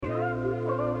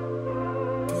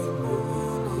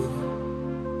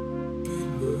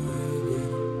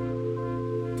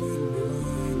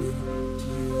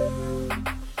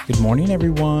Good morning,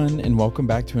 everyone, and welcome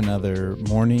back to another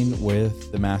Morning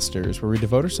with the Masters, where we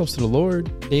devote ourselves to the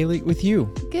Lord daily with you.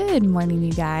 Good morning,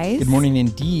 you guys. Good morning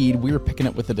indeed. We are picking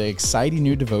up with an exciting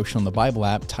new devotion on the Bible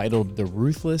app titled The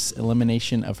Ruthless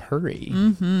Elimination of Hurry,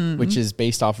 which is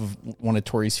based off of one of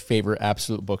Tori's favorite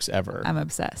absolute books ever. I'm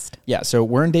obsessed. Yeah, so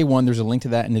we're in day one. There's a link to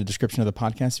that in the description of the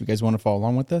podcast if you guys want to follow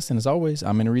along with us. And as always,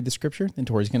 I'm going to read the scripture, then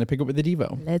Tori's going to pick up with the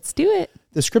Devo. Let's do it.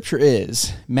 The scripture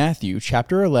is Matthew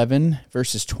chapter 11,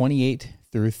 verses 28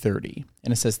 through 30.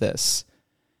 And it says this: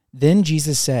 Then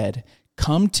Jesus said,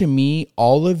 "Come to me,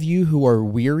 all of you who are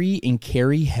weary and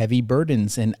carry heavy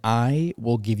burdens, and I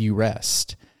will give you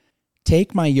rest.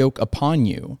 Take my yoke upon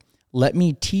you. Let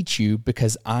me teach you,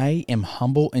 because I am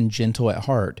humble and gentle at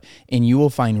heart, and you will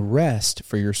find rest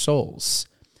for your souls.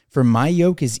 For my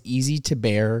yoke is easy to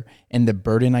bear, and the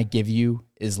burden I give you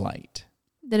is light."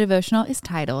 The devotional is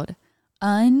titled,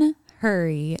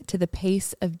 Unhurry to the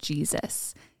Pace of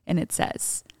Jesus. And it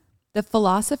says, the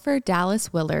philosopher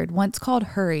Dallas Willard once called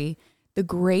hurry the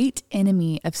great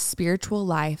enemy of spiritual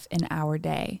life in our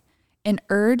day, and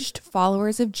urged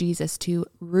followers of Jesus to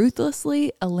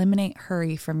ruthlessly eliminate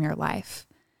hurry from your life.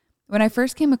 When I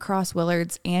first came across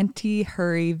Willard's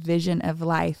anti-hurry vision of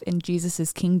life in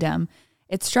Jesus' kingdom,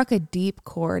 it struck a deep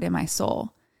chord in my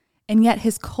soul. And yet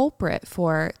his culprit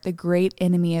for the great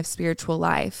enemy of spiritual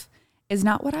life is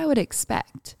not what I would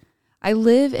expect. I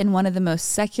live in one of the most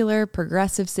secular,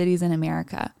 progressive cities in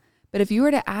America. But if you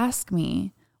were to ask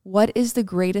me, what is the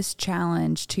greatest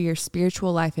challenge to your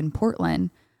spiritual life in Portland,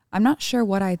 I'm not sure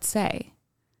what I'd say.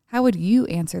 How would you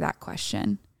answer that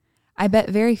question? I bet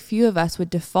very few of us would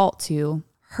default to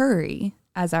hurry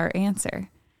as our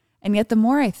answer. And yet the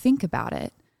more I think about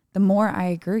it, the more I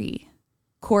agree.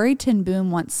 Corrie ten Boom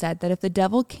once said that if the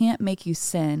devil can't make you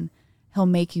sin, he'll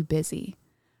make you busy.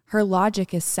 Her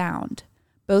logic is sound.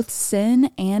 Both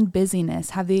sin and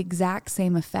busyness have the exact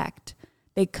same effect.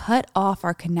 They cut off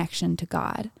our connection to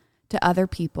God, to other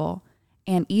people,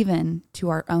 and even to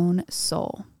our own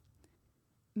soul.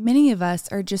 Many of us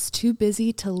are just too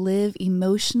busy to live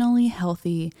emotionally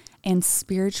healthy and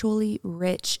spiritually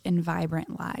rich and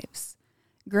vibrant lives.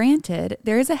 Granted,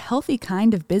 there is a healthy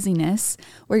kind of busyness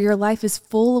where your life is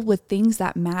full with things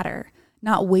that matter,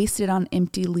 not wasted on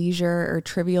empty leisure or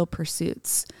trivial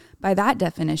pursuits. By that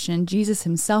definition, Jesus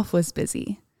himself was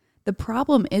busy. The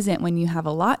problem isn't when you have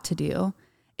a lot to do,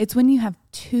 it's when you have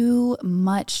too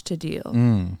much to do.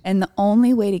 And the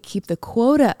only way to keep the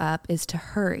quota up is to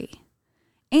hurry.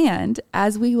 And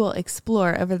as we will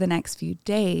explore over the next few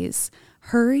days,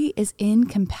 hurry is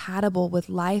incompatible with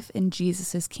life in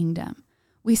Jesus' kingdom.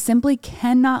 We simply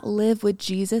cannot live with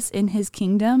Jesus in his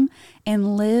kingdom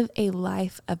and live a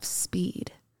life of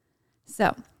speed.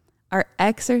 So, our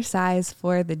exercise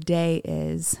for the day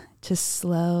is to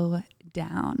slow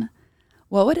down.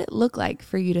 What would it look like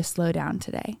for you to slow down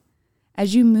today?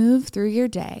 As you move through your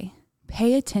day,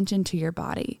 pay attention to your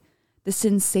body, the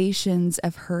sensations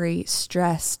of hurry,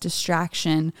 stress,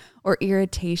 distraction, or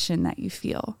irritation that you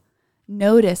feel.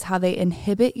 Notice how they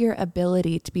inhibit your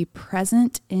ability to be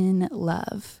present in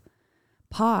love.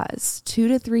 Pause 2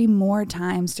 to 3 more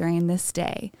times during this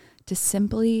day to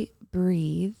simply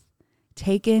breathe,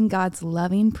 take in God's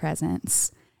loving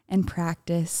presence, and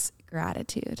practice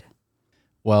gratitude.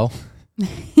 Well,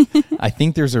 I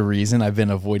think there's a reason I've been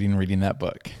avoiding reading that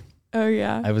book. Oh,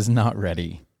 yeah. I was not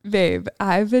ready. Babe,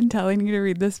 I've been telling you to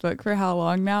read this book for how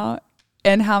long now?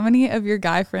 And how many of your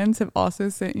guy friends have also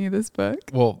sent you this book?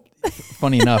 Well,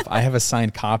 funny enough, I have a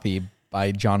signed copy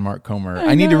by John Mark Comer.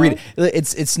 I need to read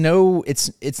it. It's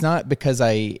not because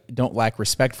I don't lack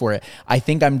respect for it. I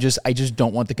think I just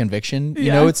don't want the conviction.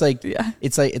 You know, it's like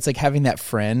having that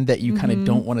friend that you kind of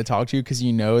don't want to talk to because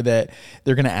you know that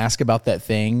they're going to ask about that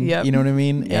thing. Yep. You know what I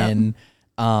mean? Yep.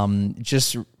 And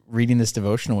just reading this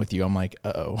devotional with you, I'm like,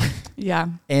 uh-oh. Yeah.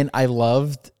 And I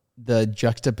loved the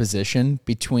juxtaposition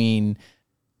between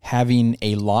having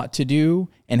a lot to do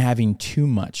and having too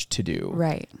much to do.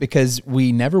 Right. Because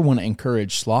we never want to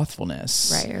encourage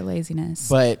slothfulness. Right, or laziness.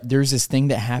 But there's this thing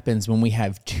that happens when we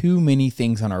have too many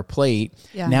things on our plate.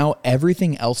 Yeah. Now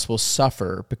everything else will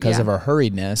suffer because of our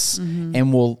hurriedness,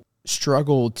 and we'll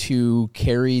struggle to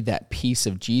carry that piece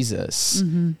of Jesus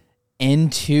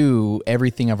into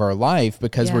everything of our life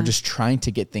because we're just trying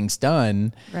to get things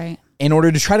done. Right. In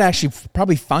order to try to actually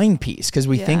probably find peace, because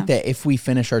we think that if we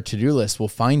finish our to-do list, we'll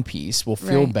find peace, we'll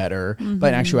feel better. But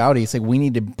in actuality, it's like we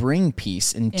need to bring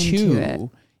peace into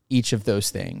each of those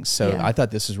things. So Yeah. I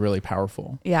thought this was really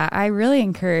powerful. Yeah, I really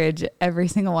encourage every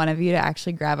single one of you to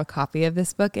actually grab a copy of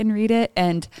this book and read it.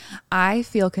 And I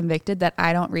feel convicted that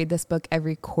I don't read this book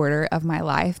every quarter of my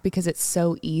life because it's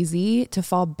so easy to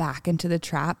fall back into the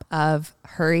trap of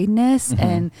hurriedness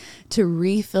and to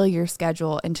refill your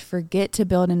schedule and to forget to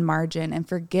build in margin and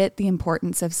forget the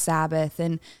importance of Sabbath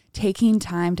and taking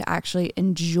time to actually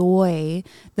enjoy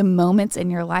the moments in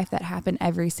your life that happen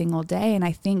every single day. And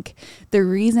I think the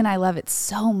reason I love it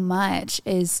so much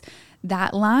is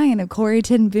that line of Corrie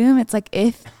ten Boom. It's like,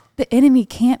 if the enemy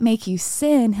can't make you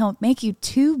sin, he'll make you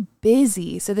too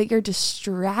busy so that you're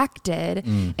distracted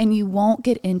and you won't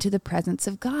get into the presence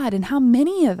of God. And how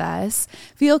many of us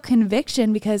feel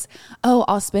conviction because, oh,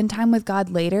 I'll spend time with God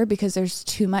later because there's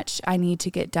too much I need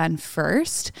to get done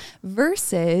first,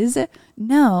 versus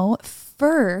no,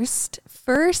 first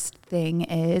thing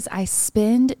is I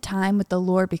spend time with the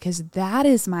Lord because that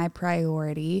is my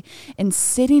priority, and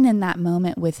sitting in that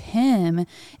moment with him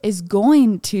is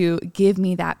going to give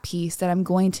me that peace that I'm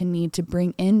going to need to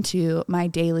bring into my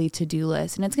daily to-do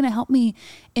list. And it's going to help me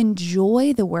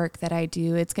enjoy the work that I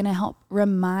do. It's going to help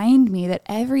remind me that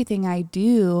everything I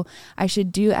do, I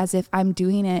should do as if I'm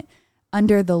doing it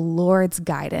under the Lord's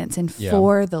guidance and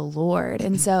for the Lord.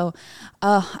 And so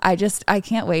I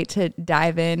can't wait to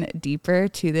dive in deeper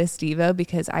to this Devo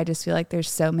because I just feel like there's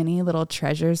so many little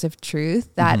treasures of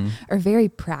truth that are very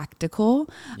practical.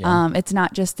 It's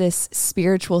not just this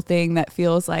spiritual thing that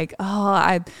feels like,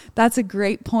 that's a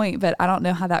great point, but I don't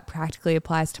know how that practically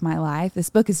applies to my life. This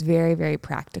book is very, very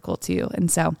practical too.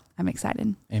 And so I'm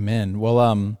excited. Amen.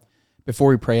 Well, before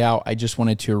we pray out, I just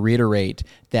wanted to reiterate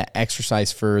that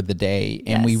exercise for the day.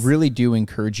 And we really do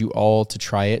encourage you all to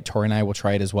try it. Tori and I will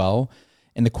try it as well.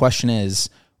 And the question is,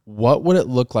 what would it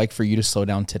look like for you to slow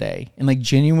down today? And like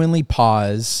genuinely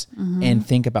pause and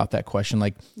think about that question.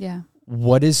 Like,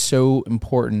 what is so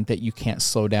important that you can't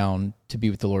slow down to be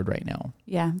with the Lord right now?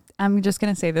 Yeah. I'm just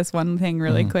going to say this one thing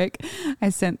really quick. I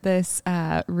sent this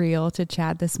reel to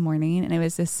Chad this morning, and it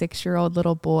was this 6-year-old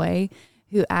little boy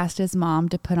who asked his mom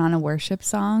to put on a worship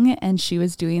song, and she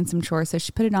was doing some chores. So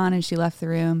she put it on and she left the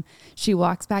room. She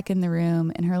walks back in the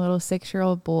room, and her little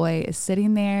 6-year-old boy is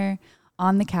sitting there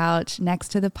on the couch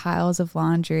next to the piles of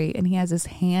laundry, and he has his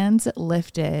hands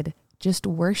lifted, just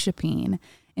worshiping.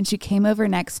 And she came over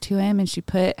next to him and she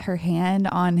put her hand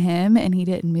on him, and he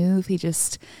didn't move. He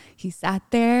sat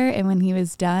there, and when he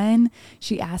was done,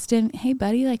 she asked him, "Hey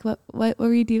buddy, like what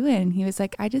were you doing?" And he was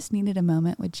like, "I just needed a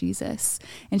moment with Jesus."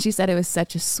 And she said it was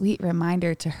such a sweet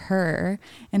reminder to her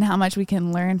and how much we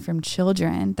can learn from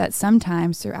children, that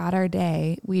sometimes throughout our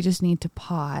day, we just need to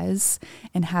pause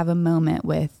and have a moment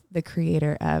with the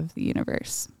creator of the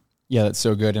universe. Yeah, that's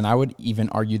so good. And I would even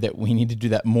argue that we need to do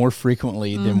that more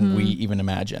frequently than we even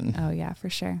imagine. Oh yeah, for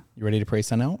sure. You ready to pray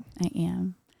sign out? I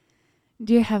am.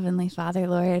 Dear Heavenly Father,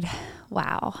 Lord,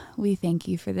 wow, we thank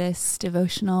you for this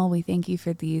devotional. We thank you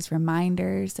for these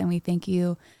reminders, and we thank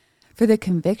you for the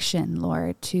conviction,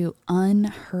 Lord, to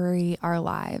unhurry our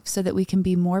lives so that we can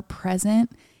be more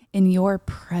present in your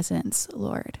presence,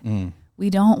 Lord. We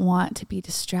don't want to be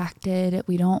distracted.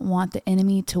 We don't want the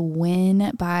enemy to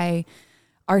win by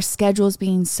our schedules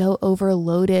being so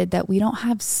overloaded that we don't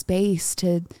have space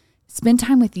to spend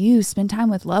time with you, spend time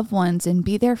with loved ones, and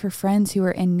be there for friends who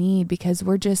are in need because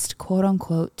we're just quote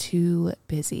unquote too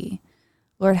busy.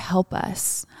 Lord, help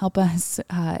us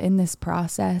in this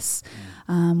process.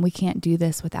 We can't do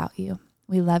this without you.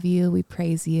 We love you. We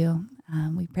praise you.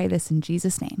 We pray this in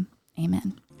Jesus' name.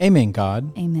 Amen. Amen,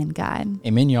 God. Amen, God.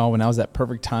 Amen, y'all. When now's that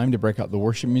perfect time to break out the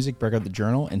worship music, break out the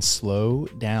journal, and slow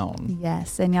down.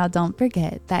 Yes, and y'all don't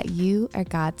forget that you are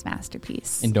God's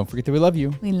masterpiece. And don't forget that we love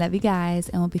you. We love you guys,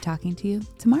 and we'll be talking to you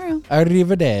tomorrow.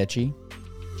 Arrivederci.